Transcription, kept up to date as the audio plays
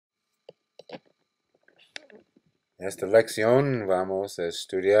En esta lección vamos a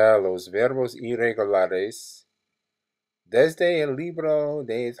estudiar los verbos irregulares desde el libro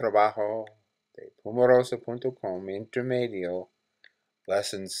de trabajo de Pumorosa.com Intermedio,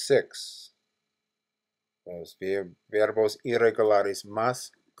 Lesson 6. Los verbos irregulares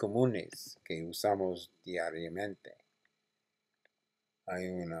más comunes que usamos diariamente. Hay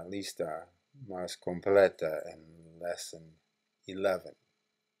una lista más completa en Lesson 11.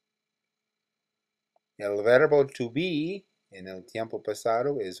 El verbo to be en el tiempo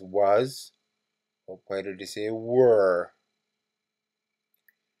pasado es was, o puede decir were.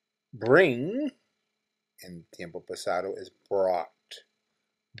 Bring en tiempo pasado es brought,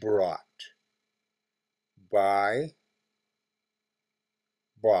 brought. Buy,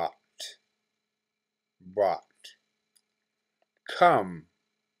 bought, bought. Come,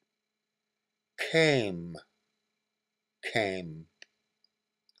 came, came.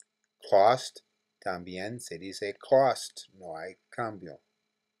 Cost, también se dice cost, no hay cambio.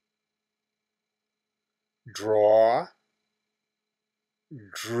 Draw,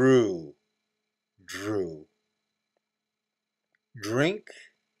 drew, drew. Drink,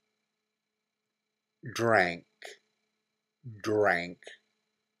 drank, drank.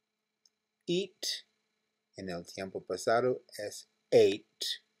 Eat, en el tiempo pasado es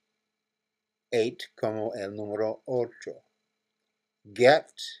ate, ate como el número 8.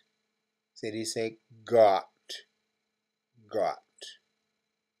 Get, se dice got, got.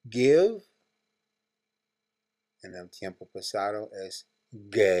 Give, en el tiempo pasado es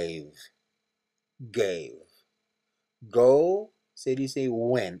gave, gave. Go, se dice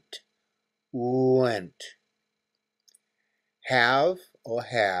went, went. Have o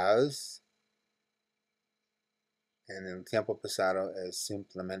has, en el tiempo pasado es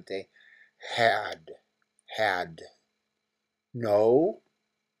simplemente had, had. Know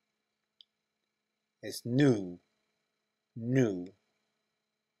es knew, knew.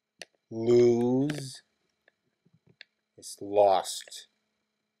 Lose is lost,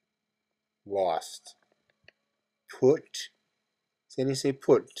 lost. Put, se dice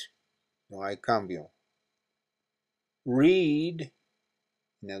put, no hay cambio. Read,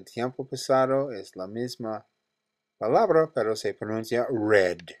 en el tiempo pasado es la misma palabra, pero se pronuncia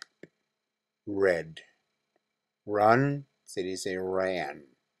read, read. Run, se dice ran,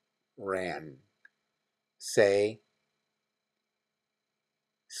 ran. Say,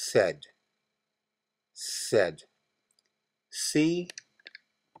 said, said. See,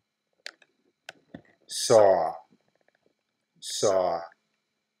 saw, saw.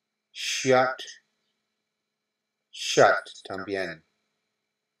 Shut, shut también,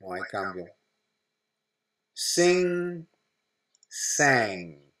 no hay cambio. Sing,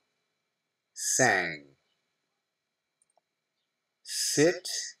 sang, sang. Sit,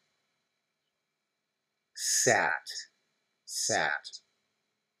 sat, sat.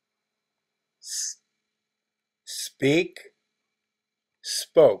 Speak,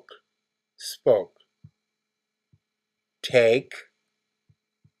 spoke, spoke. Take,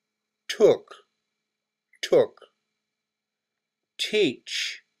 took, took.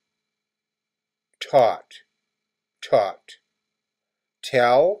 Teach, taught, taught.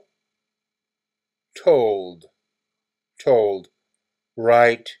 Tell, told, told.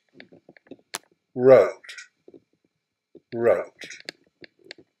 Write, wrote, wrote.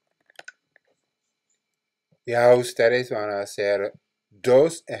 Ya ustedes van a hacer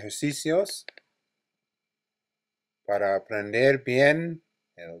 2 ejercicios para aprender bien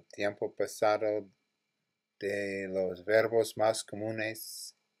el tiempo pasado de los verbos más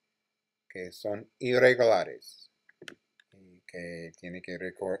comunes que son irregulares. Y que tiene que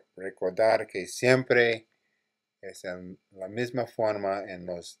recordar que siempre es la misma forma en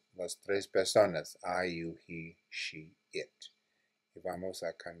las 3 personas, I, you, he, she, it. Y vamos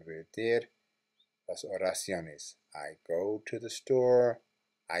a convertir las oraciones. I go to the store,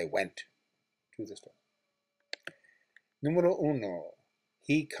 I went to the store. Número 1.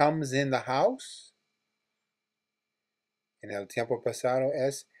 He comes in the house. En el tiempo pasado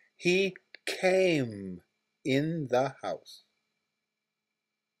es he came in the house.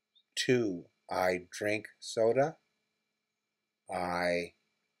 2. I drink soda. I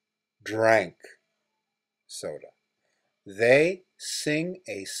drank soda. They sing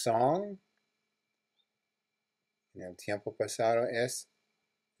a song. En el tiempo pasado es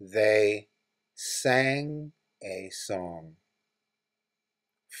they sang a song.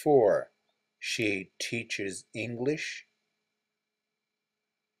 4. She teaches English.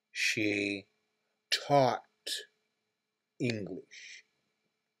 She taught English.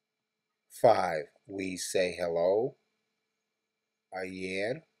 5. We say hello.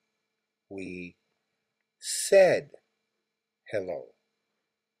 Ayer we said hello.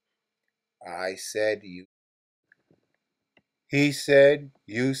 I said you. He said,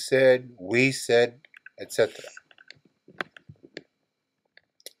 you said, we said, etc.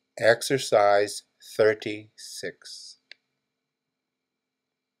 Exercise 36.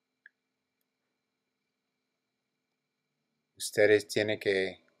 Ustedes tienen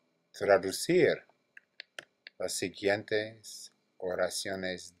que traducir las siguientes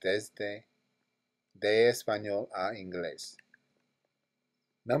oraciones de español a inglés.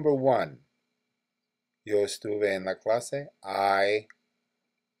 Number 1. Yo estuve en la clase. I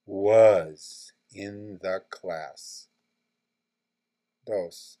was in the class.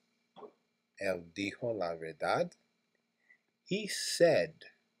 2. Él dijo la verdad. He said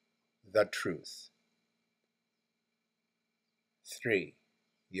the truth. 3.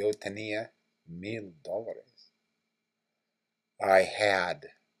 Yo tenía $1,000. I had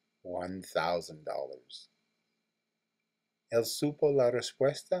 $1,000. Él supo la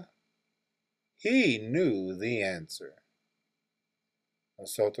respuesta. He knew the answer.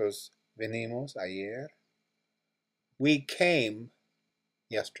 Nosotros venimos ayer. We came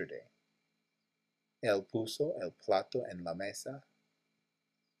yesterday. Él puso el plato en la mesa.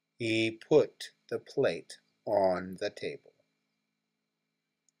 He put the plate on the table.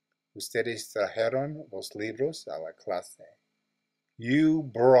 Ustedes trajeron los libros a la clase. You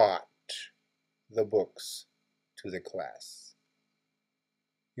brought the books to the class.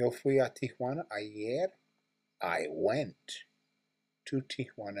 Yo fui a Tijuana ayer. I went to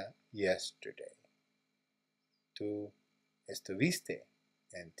Tijuana yesterday. Tú estuviste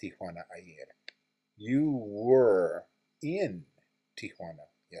en Tijuana ayer. You were in Tijuana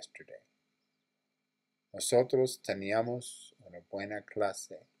yesterday. Nosotros teníamos una buena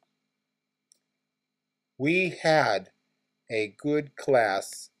clase. We had a good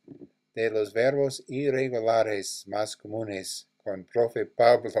class de los verbos irregulares más comunes con Profe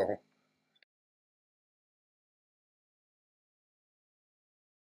Pablo.